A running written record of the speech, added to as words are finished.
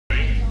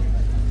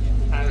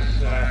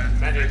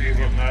as you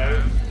will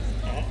know,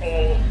 are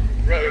all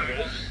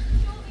rovers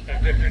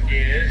of different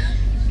years.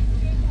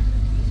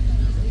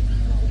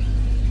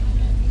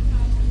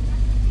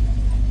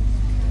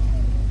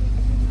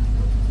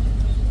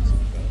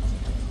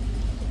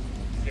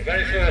 The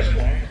very first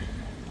one,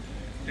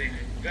 the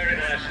very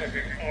nice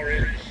looking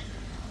orange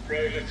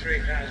Rover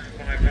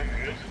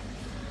 3500,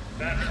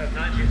 that's a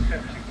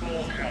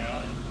 1974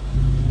 car,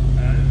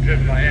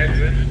 driven by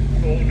Edwin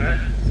Faulkner,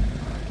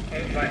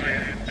 owned by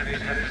him, and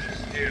he's had it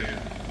since new.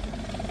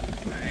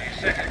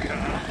 The second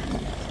car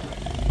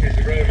is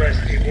the Rover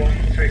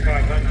ST1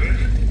 3500,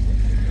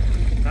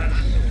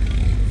 that's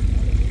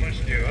much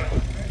newer,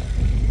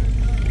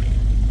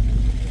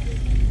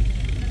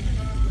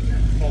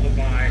 followed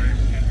by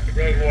the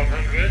Rover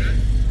 100,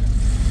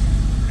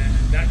 and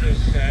that was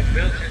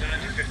built in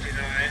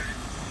 1959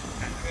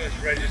 and first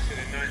registered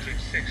in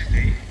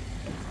 1960.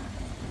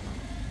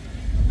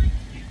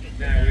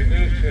 Now we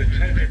move to a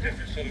totally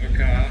different sort of a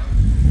car,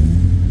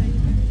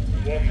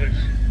 one that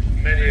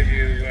many of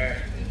you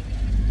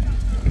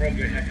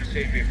probably haven't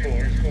seen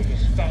before. It's called the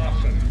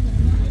Spartan,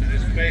 and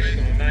it's based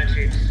on a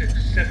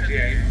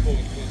 1978 Ford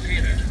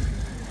Cortina.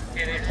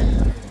 In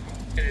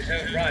its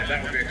own right,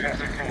 that would be a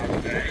classic car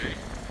today.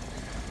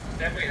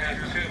 Then we have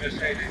two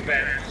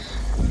Mercedes-Benz,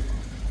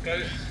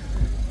 both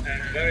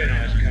very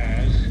nice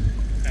cars.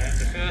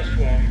 The first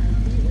one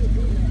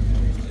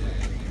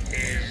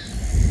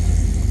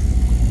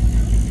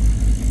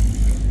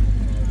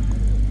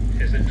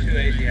is a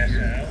 280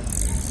 SL,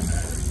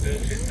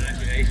 built in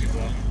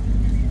 1981.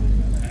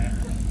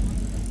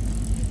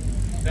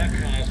 That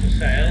car is for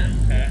sale,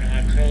 and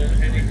I'm told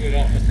any good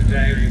offer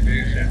today will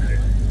be accepted.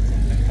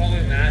 And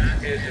following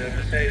that is a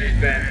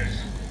Mercedes-Benz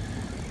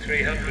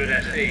 300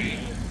 SE.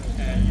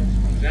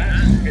 That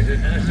is a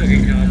nice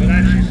looking car, but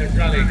actually it's a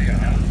rally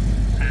car,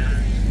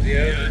 and the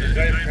owner is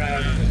very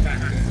proud of the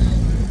fact that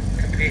it's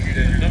competed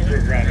in a number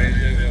of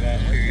rallies over the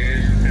last few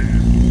years and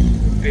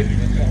been in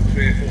the top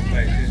 3 or 4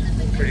 places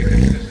pretty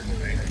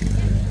consistently.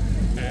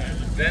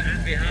 Then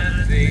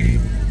behind the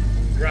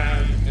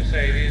brown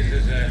Mercedes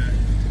there's a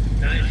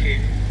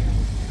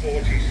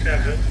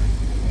 1947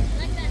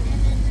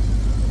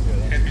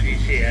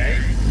 MGTA.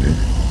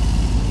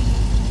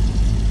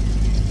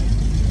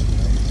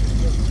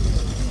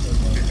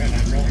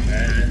 I'm wrong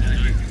there, the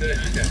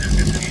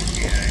 1937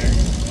 MGTA.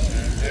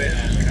 Very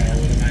nice car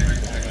with a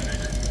Manx flag on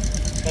it.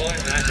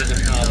 Following that is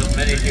a car that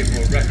many people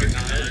will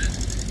recognise.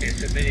 It's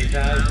a Mini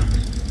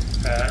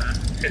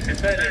 1000. It's a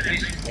fairly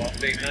recent one,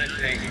 being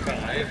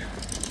 1985.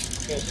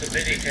 Of course, the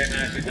Mini came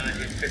out in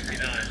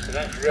 1959, so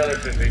that's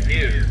relatively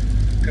new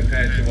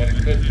compared to what it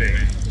could be.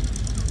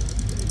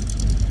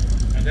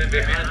 And then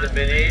behind the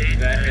Mini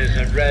there is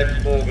a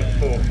red Morgan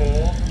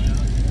 44.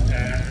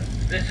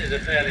 This is a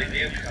fairly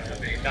new car,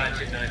 being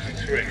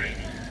 1993.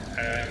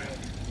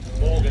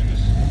 Morgans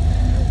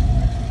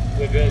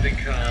were building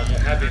cars, or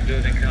have been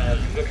building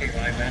cars looking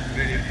like that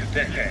really for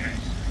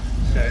decades.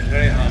 So it's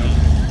very hard to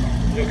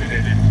look at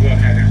it and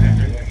work out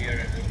exactly what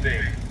year it would be.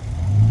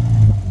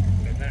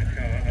 But that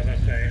car, as I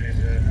say, is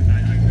a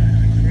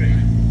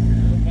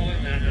 1993.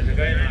 Following that is a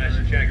very nice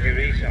Jaguar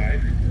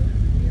E-Type.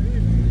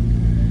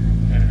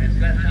 It's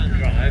left-hand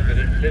drive, but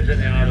it lives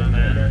in the Isle of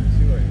Man, and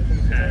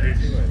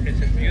it's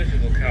a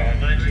beautiful car.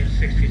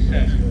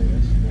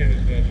 1967 it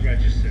was first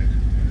registered.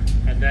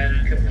 And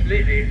then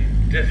completely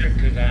different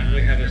to that,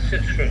 we have a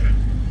Citroen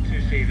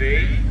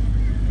 2CV,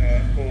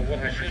 or what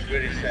I should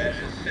really say is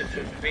a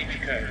Citroen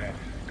Beachcomber,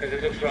 because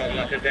it looks rather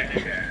like a deck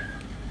chair.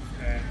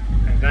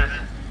 And that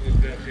was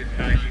built in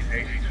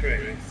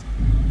 1983.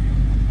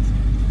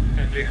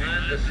 And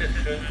behind the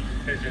Citroen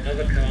is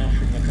another car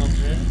from the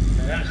continent,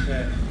 and that's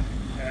a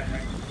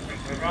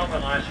rather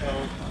nice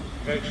old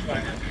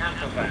Volkswagen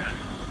camper van.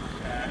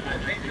 I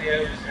think the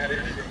owners had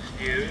it since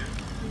new,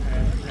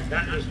 and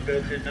that was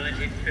built in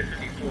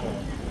 1954.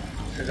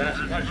 So that's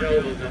much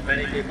older than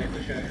many people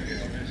have shown you.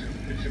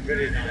 It's a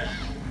really nice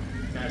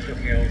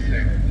looking old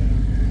thing.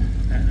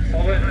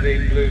 Following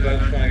the blue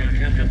Volkswagen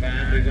camper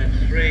van, we've got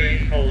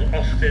 3 old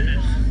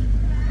Austins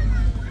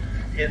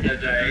in the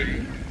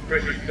day,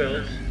 British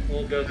built,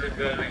 all built in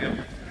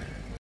Birmingham.